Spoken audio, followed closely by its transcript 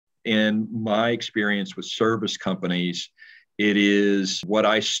In my experience with service companies, it is what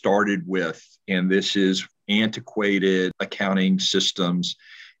I started with, and this is antiquated accounting systems,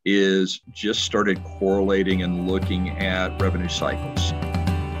 is just started correlating and looking at revenue cycles.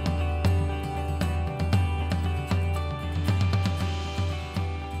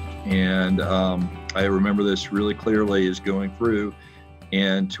 And I remember this really clearly as going through,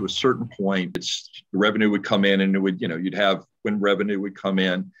 and to a certain point, revenue would come in, and it would, you'd have when revenue would come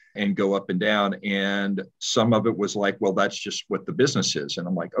in and go up and down. And some of it was like, well, that's just what the business is. And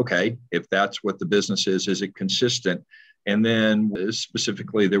I'm like, okay, if that's what the business is it consistent? And then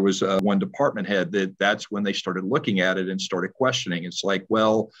specifically, there was one department head that's when they started looking at it and started questioning. It's like,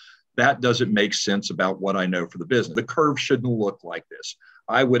 well, that doesn't make sense about what I know for the business. The curve shouldn't look like this.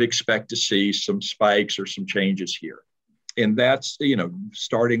 I would expect to see some spikes or some changes here. And that's,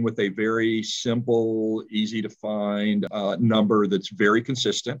 starting with a very simple, easy to find number that's very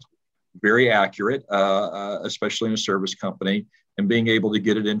consistent, very accurate, especially in a service company, and being able to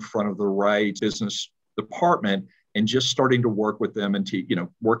get it in front of the right business department and just starting to work with them and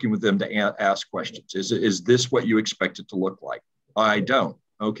working with them to ask questions. Is this what you expect it to look like? I don't.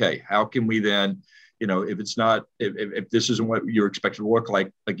 Okay. How can we then, if this isn't what you're expected to look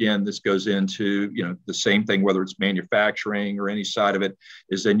like, again, this goes into, the same thing, whether it's manufacturing or any side of it,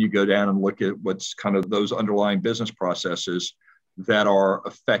 is then you go down and look at what's kind of those underlying business processes that are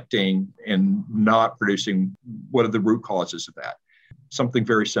affecting and not producing. What are the root causes of that? Something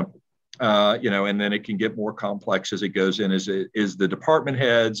very simple. And then it can get more complex as it goes in, is the department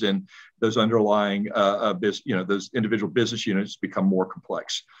heads and those underlying, those individual business units become more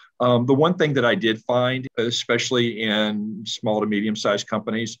complex. The one thing that I did find, especially in small to medium-sized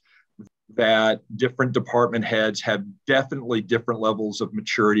companies, that different department heads have definitely different levels of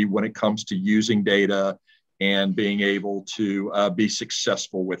maturity when it comes to using data and being able to be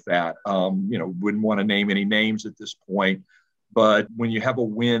successful with that. Wouldn't want to name any names at this point, but when you have a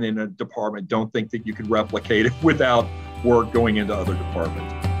win in a department, don't think that you can replicate it without work going into other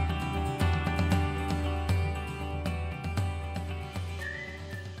departments.